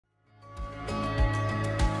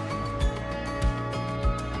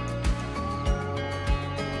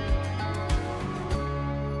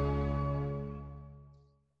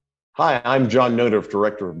Hi, I'm John Notiff,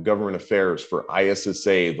 Director of Government Affairs for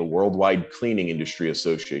ISSA, the Worldwide Cleaning Industry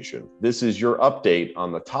Association. This is your update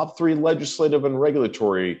on the top 3 legislative and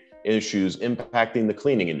regulatory issues impacting the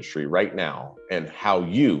cleaning industry right now and how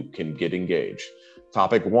you can get engaged.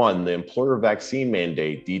 Topic 1, the employer vaccine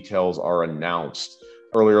mandate details are announced.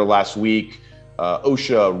 Earlier last week,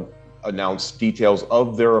 OSHA announced details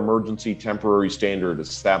of their emergency temporary standard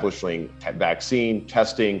establishing vaccine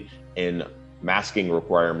testing and masking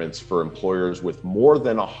requirements for employers with more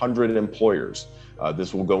than 100 employers.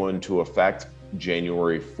 This will go into effect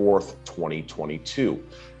January 4th, 2022.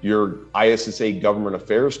 Your ISSA Government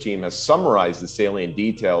Affairs team has summarized the salient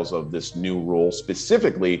details of this new rule,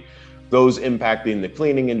 specifically those impacting the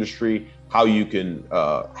cleaning industry, how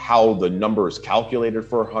the number is calculated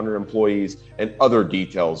for 100 employees, and other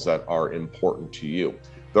details that are important to you.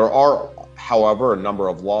 There are, however, a number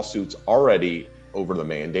of lawsuits already over the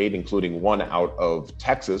mandate, including one out of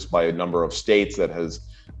Texas by a number of states that has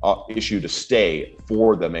issued a stay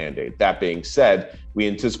for the mandate. That being said, we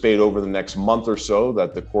anticipate over the next month or so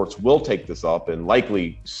that the courts will take this up and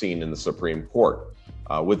likely seen in the Supreme Court.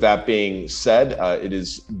 With that being said, it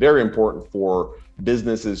is very important for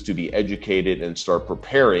businesses to be educated and start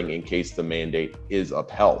preparing in case the mandate is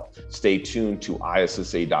upheld. Stay tuned to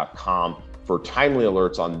ISSA.com for timely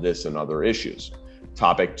alerts on this and other issues.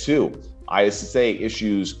 Topic 2. ISSA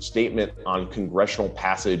issues statement on congressional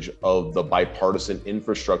passage of the Bipartisan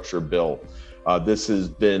Infrastructure Bill. This has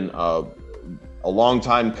been a long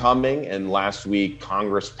time coming, and last week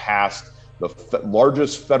Congress passed the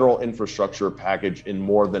largest federal infrastructure package in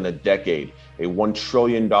more than a decade. A $1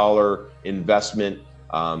 trillion investment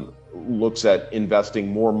looks at investing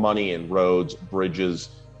more money in roads,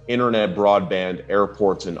 bridges, internet, broadband,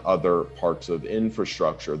 airports, and other parts of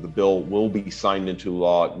infrastructure. The bill will be signed into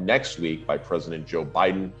law next week by President Joe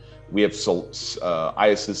Biden.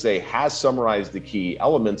 ISSA has summarized the key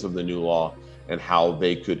elements of the new law and how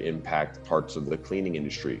they could impact parts of the cleaning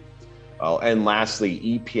industry. And lastly,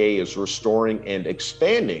 EPA is restoring and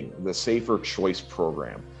expanding the Safer Choice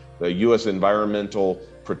program. The U.S. Environmental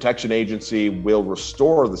Protection Agency will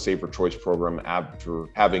restore the Safer Choice program after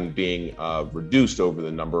having been reduced over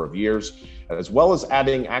the number of years, as well as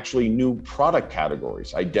adding actually new product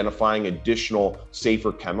categories, identifying additional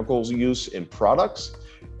safer chemicals use in products,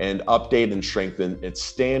 and update and strengthen its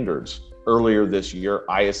standards. Earlier this year,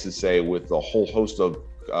 ISSA, with a whole host of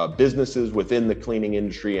businesses within the cleaning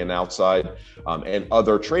industry and outside, and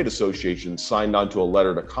other trade associations, signed onto a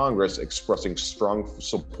letter to Congress expressing strong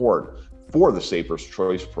support for the Safer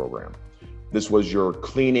Choice program. This was your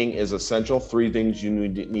Cleaning is Essential, 3 things you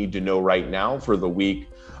need to know right now for the week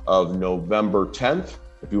of November 10th.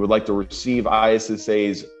 If you would like to receive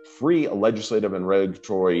ISSA's free legislative and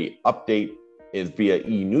regulatory update via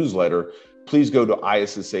e-newsletter, please go to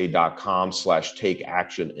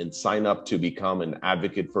ISSA.com/takeaction and sign up to become an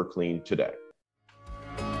advocate for clean today.